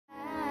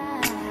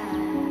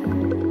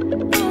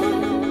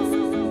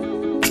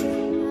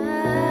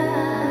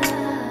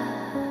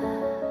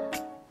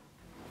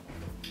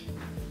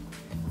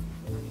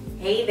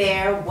Hey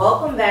there,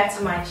 welcome back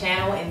to my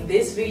channel. In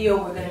this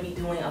video we're going to be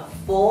doing a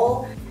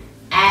full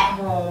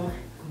at-home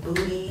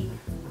booty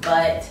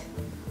butt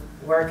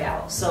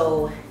workout.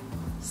 So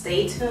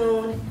stay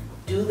tuned,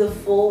 do the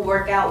full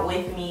workout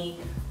with me,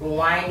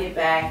 rewind it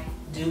back,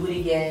 do it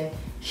again,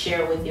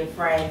 share it with your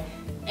friend,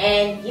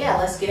 and yeah,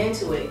 let's get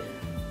into it.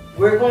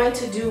 We're going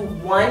to do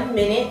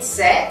 1-minute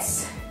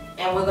sets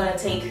and we're going to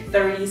take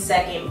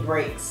 30-second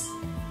breaks.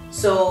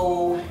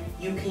 So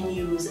you can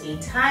use a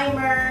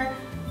timer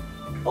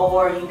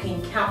or you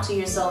can count to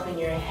yourself in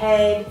your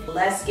head.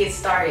 Let's get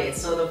started.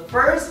 So the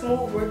first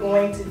move we're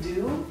going to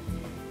do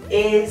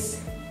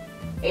is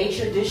a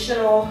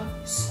traditional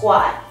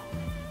squat.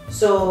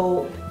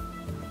 So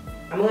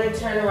I'm going to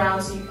turn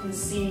around so you can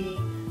see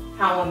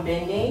how I'm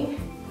bending.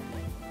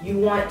 You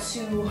want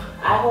to,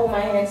 I hold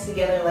my hands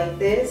together like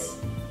this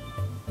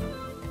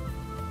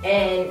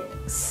and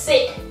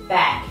sit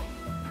back.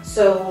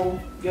 So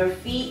your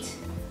feet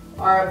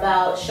are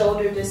about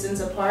shoulder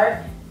distance apart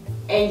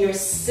and you're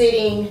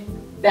sitting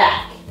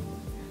back.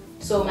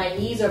 So my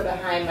knees are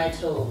behind my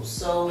toes.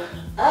 So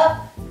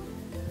up,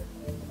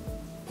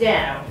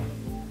 down,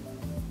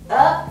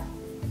 up,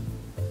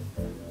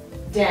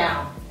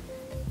 down,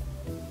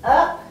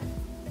 up,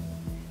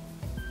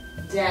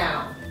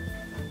 down.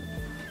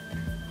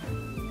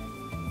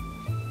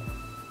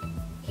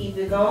 Keep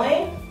it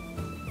going.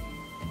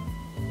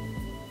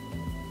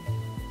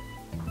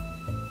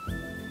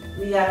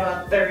 We got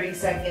about 30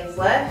 seconds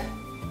left.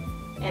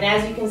 And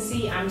as you can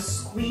see, I'm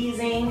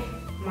squeezing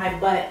my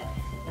butt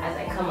as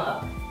I come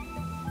up.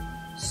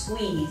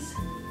 Squeeze.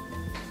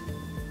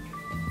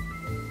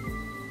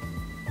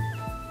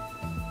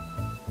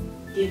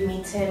 Give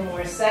me 10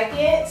 more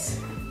seconds.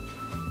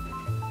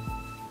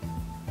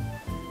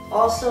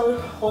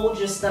 Also, hold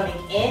your stomach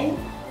in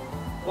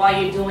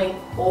while you're doing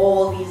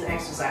all these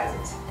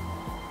exercises.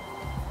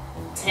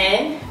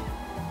 10,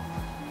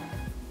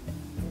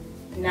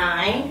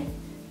 9,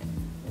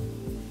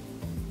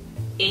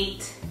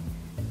 8,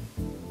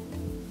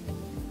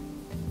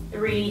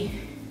 3,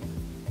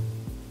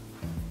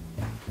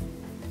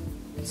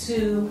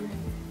 2,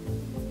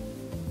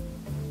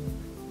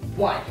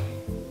 1.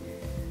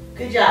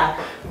 Good job.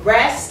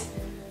 Rest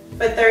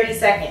for 30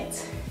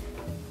 seconds.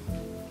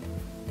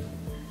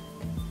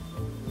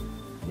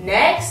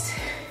 Next,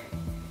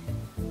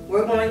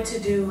 we're going to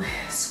do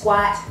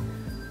squat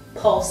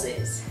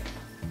pulses.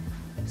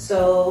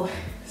 So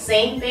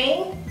same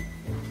thing,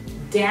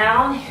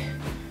 down,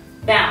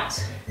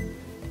 bounce.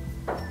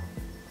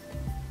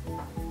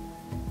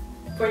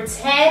 For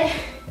 10,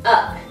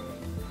 up.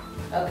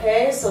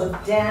 Okay, so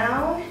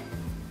down,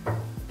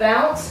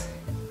 bounce,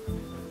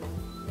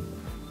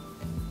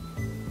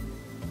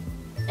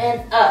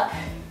 and up.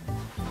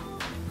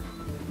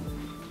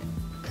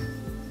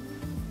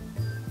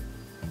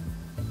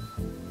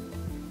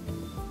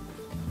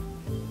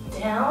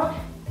 Down,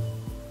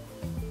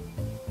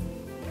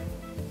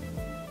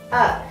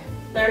 up.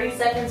 30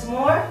 seconds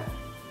more.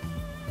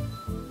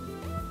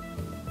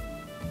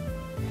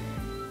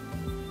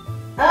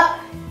 Up.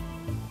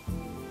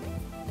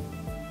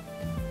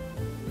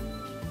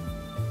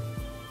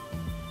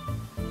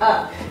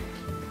 Up.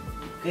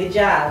 Good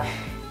job.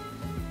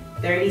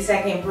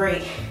 30-second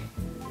break.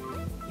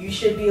 You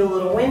should be a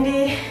little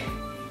winded.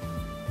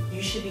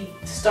 You should be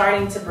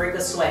starting to break a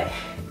sweat.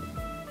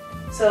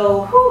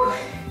 So, whew.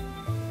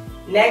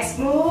 Next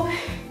move,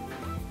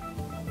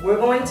 we're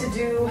going to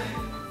do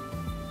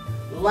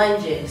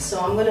lunges.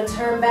 So I'm going to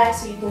turn back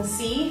so you can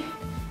see.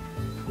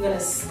 I'm going to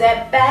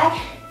step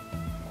back,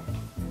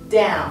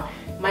 down.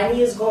 My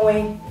knee is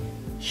going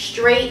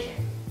straight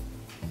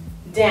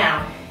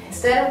down.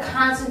 Instead of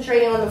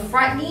concentrating on the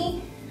front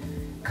knee,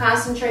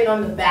 concentrate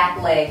on the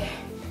back leg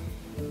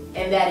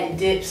and that it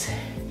dips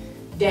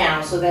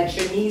down so that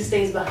your knee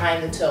stays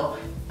behind the toe.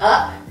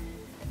 Up,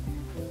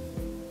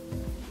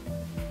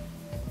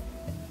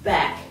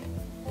 back.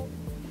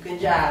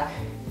 Good job.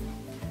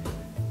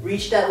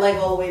 Reach that leg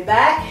all the way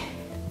back.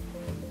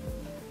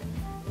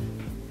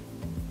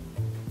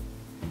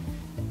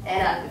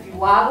 And up. If you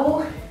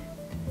wobble,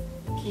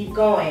 keep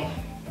going.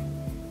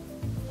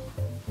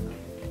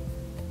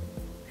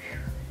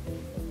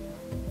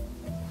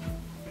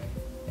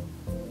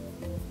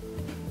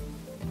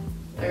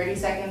 Thirty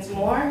seconds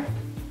more.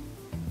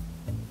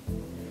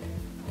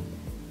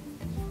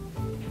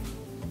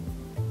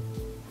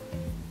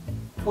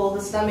 Pull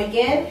the stomach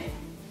in.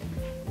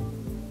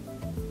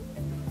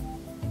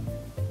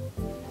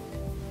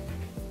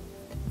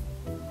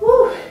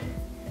 Whew.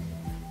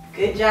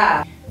 Good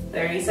job.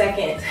 30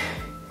 seconds.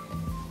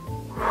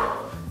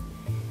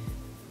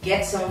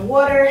 Get some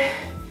water.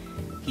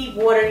 Keep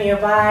water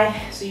nearby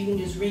so you can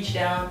just reach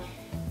down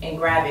and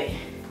grab it.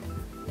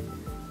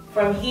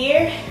 From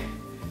here,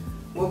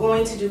 we're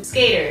going to do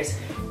skaters.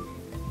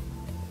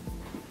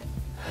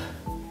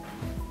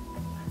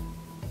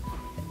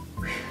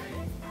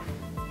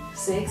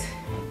 Six.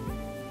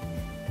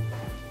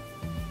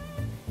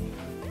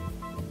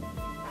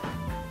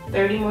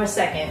 30 more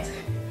seconds.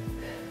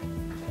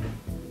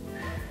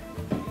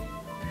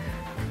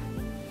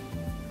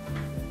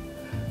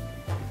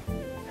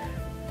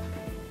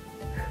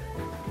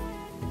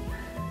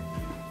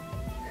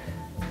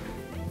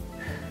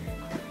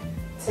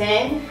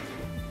 10.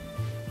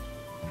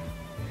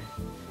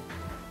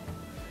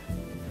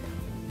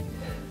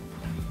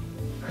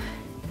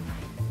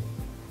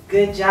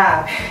 Good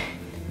job.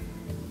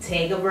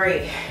 Take a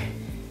break.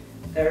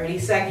 30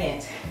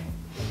 seconds.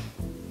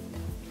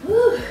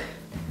 Whew.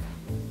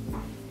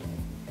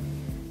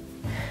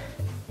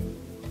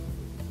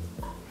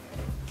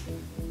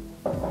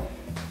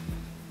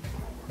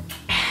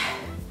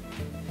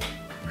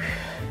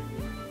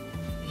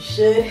 You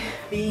should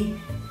be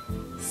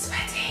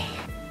sweating.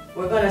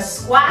 We're gonna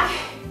squat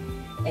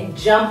and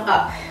jump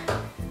up.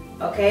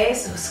 Okay,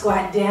 so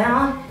squat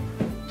down,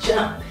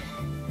 jump,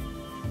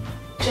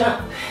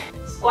 jump,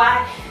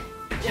 squat,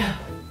 jump.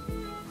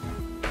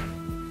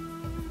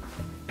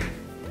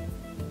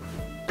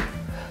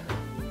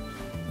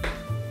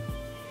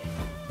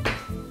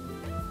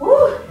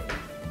 Woo!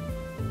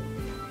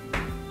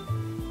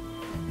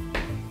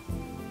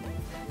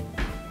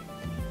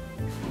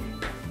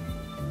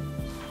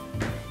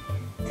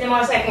 Ten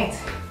more seconds.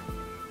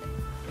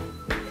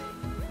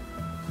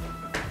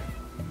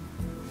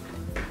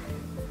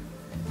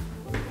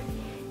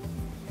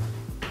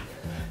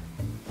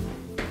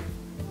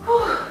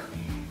 Whew.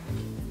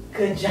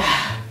 Good job.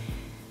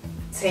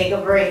 Take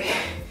a break.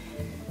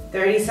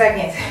 30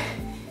 seconds.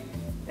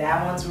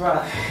 That one's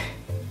rough.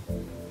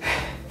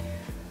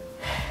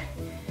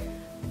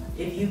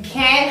 If you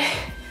can't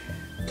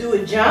do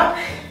a jump,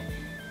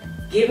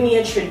 give me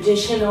a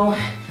traditional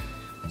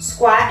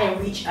squat and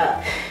reach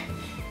up.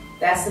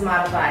 That's the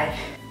modified.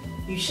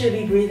 You should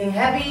be breathing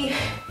heavy.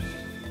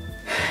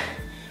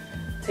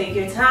 Take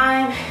your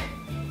time.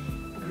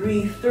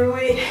 Breathe through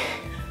it.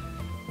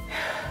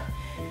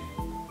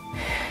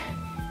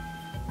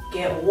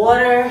 Get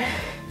water.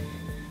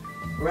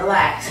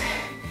 Relax.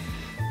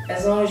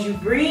 As long as you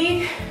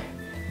breathe,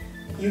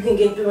 you can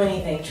get through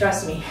anything,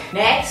 trust me.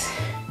 Next,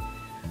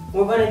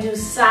 we're gonna do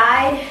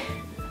side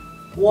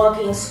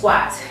walking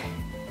squats.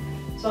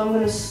 So I'm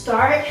gonna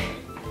start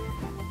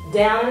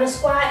down in a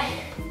squat,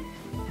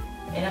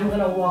 and I'm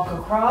gonna walk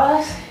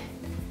across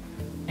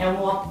and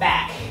walk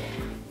back.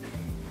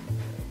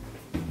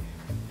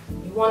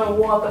 You wanna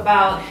walk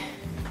about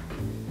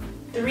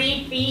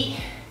 3 feet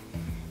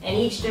in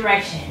each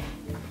direction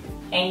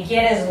and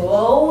get as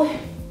low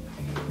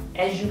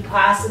as you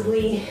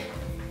possibly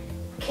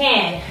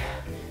can,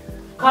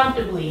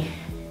 comfortably.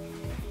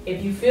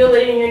 If you feel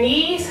it in your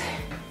knees,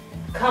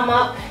 come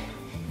up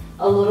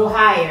a little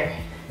higher.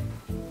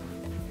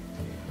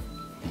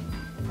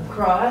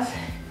 Across.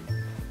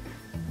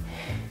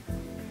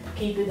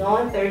 Keep it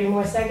going, 30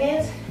 more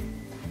seconds.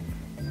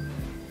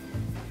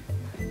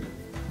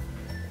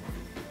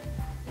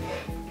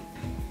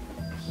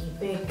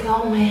 Keep it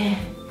going.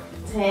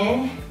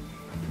 10,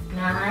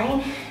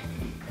 9,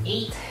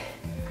 8,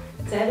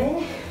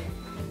 7,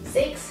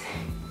 6,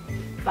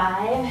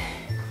 5,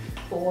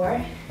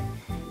 4,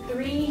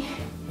 3,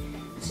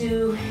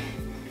 2,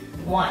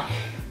 1.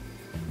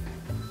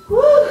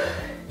 Woo!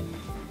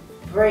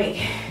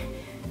 Break.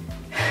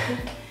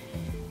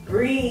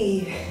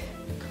 Breathe.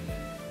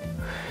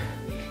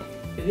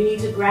 If you need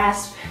to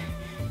grasp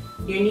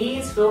your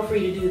knees, feel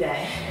free to do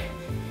that.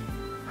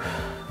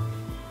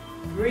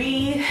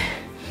 Breathe.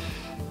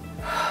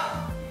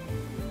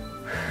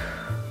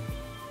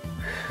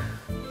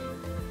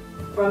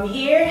 From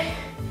here,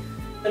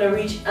 I'm gonna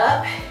reach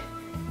up,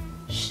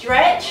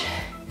 stretch.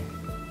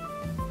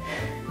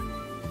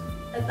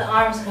 Let the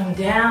arms come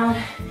down.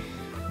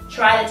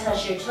 Try to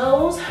touch your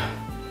toes.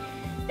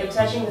 If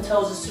touching the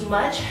toes is too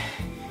much,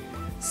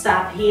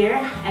 stop here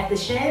at the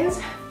shins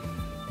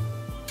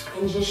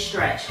and just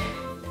stretch.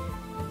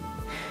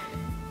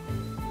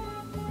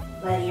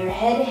 Let your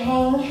head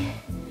hang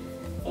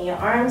and your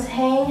arms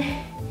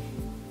hang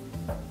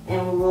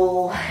and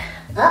roll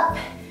up.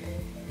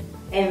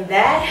 And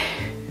that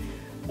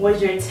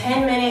was your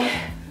 10-minute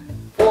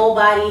full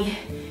body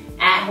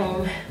at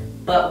home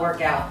butt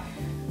workout.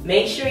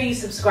 Make sure you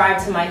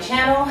subscribe to my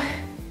channel.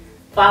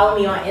 Follow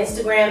me on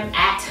Instagram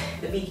at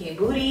the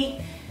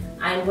BKBooty.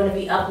 I'm going to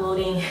be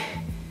uploading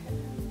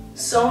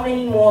so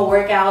many more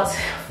workouts,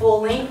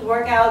 full length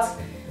workouts,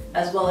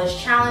 as well as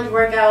challenge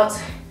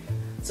workouts.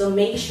 So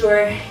make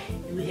sure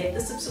you hit the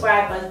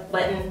subscribe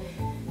button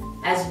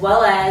as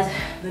well as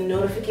the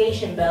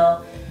notification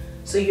bell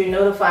so you're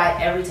notified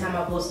every time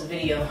I post a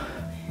video.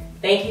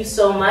 Thank you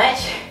so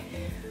much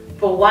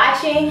for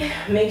watching.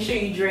 Make sure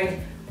you drink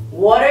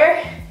water,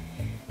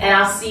 and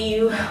I'll see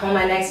you on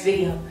my next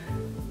video.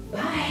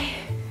 Bye.